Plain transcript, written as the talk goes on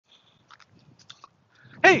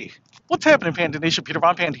Hey, what's happening, Panda Nation? Peter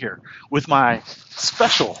Von Panda here with my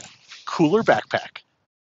special cooler backpack.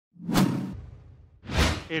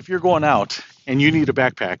 If you're going out and you need a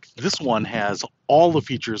backpack, this one has all the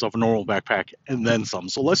features of a normal backpack and then some.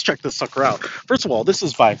 So let's check this sucker out. First of all, this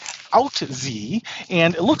is by OUTXE,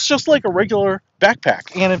 and it looks just like a regular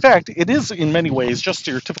backpack. And in fact, it is in many ways just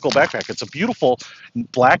your typical backpack. It's a beautiful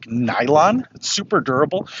black nylon. It's super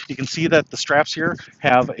durable. You can see that the straps here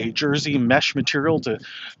have a jersey mesh material to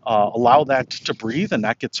allow that to breathe and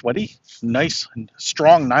not get sweaty. Nice and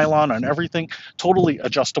strong nylon on everything, totally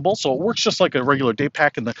adjustable. So it works just like a regular day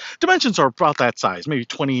pack, and the dimensions are about that size, maybe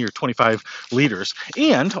 20 or 25 liters.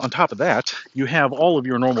 And on top of that, you have all of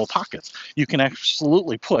your normal pockets. You can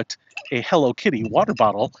absolutely put a Hello Kitty water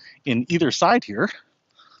bottle in either side here.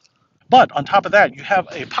 But on top of that, you have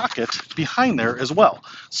a pocket behind there as well.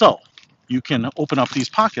 So you can open up these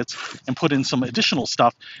pockets and put in some additional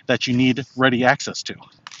stuff that you need ready access to.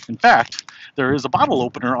 In fact, there is a bottle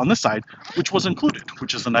opener on this side, which was included,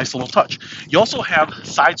 which is a nice little touch. You also have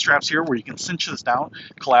side straps here where you can cinch this down,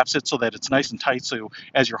 collapse it so that it's nice and tight, so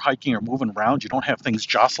as you're hiking or moving around, you don't have things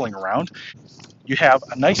jostling around. You have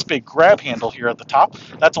a nice big grab handle here at the top.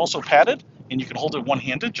 That's also padded, and you can hold it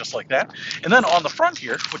one-handed just like that. And then on the front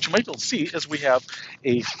here, what you might be able to see is we have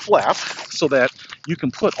a flap so that you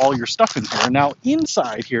can put all your stuff in here. Now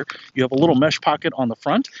inside here, you have a little mesh pocket on the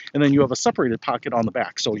front, and then you have a separated pocket on the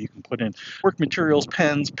back. So you can put in work materials,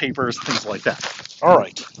 pens, papers, things like that. All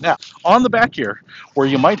right, now on the back here, where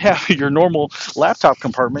you might have your normal laptop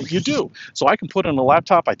compartment, you do. So I can put in a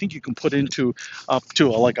laptop. I think you can put into up to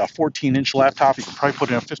like a 14-inch laptop. You can probably put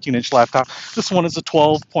in a 15-inch laptop. This one is a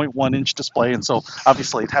 12.1-inch display, and so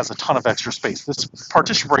obviously it has a ton of extra space. This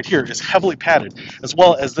partition right here is heavily padded, as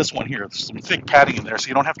well as this one here. There's some thick padding in there, so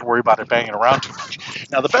you don't have to worry about it banging around too much.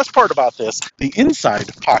 Now the best part about this, the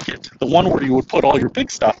inside pocket, the one where you would put all your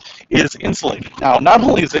big stuff, is insulated. Now not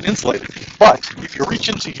only is it insulated, but if you reach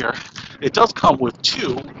into here, it does come with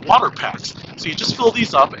 2 water packs. So you just fill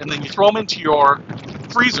these up and then you throw them into your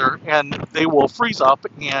freezer and they will freeze up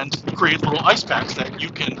and create little ice packs that you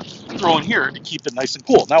can throw in here to keep it nice and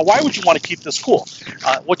cool. Now, why would you want to keep this cool?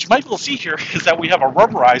 What you might be able to see here is that we have a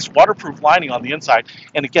rubberized waterproof lining on the inside.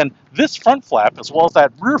 And again, this front flap, as well as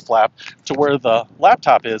that rear flap to where the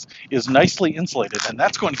laptop is nicely insulated. And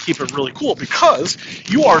that's going to keep it really cool because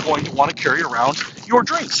you are going to want to carry around your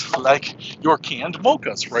drinks, like your canned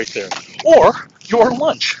mochas right there, or your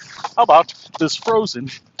lunch. How about this frozen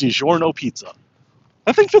DiGiorno pizza?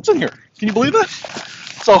 That thing fits in here. Can you believe that?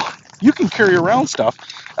 So you can carry around stuff,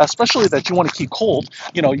 especially that you want to keep cold.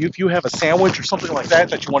 You know, if you have a sandwich or something like that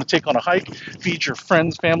that you want to take on a hike, feed your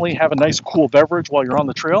friends, family, have a nice cool beverage while you're on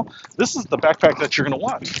the trail, this is the backpack that you're going to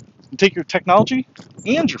want. You take your technology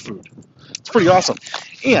and your food. It's pretty awesome.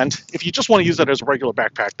 And if you just want to use it as a regular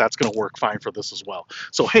backpack, that's going to work fine for this as well.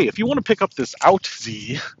 So hey, if you want to pick up this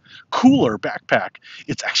OUTXE cooler backpack,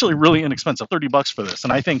 it's actually really inexpensive, $30 for this.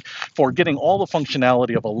 And I think for getting all the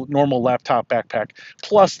functionality of a normal laptop backpack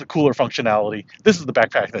plus the cooler functionality, this is the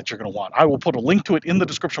backpack that you're going to want. I will put a link to it in the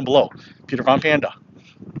description below. Peter Von Panda,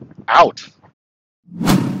 out.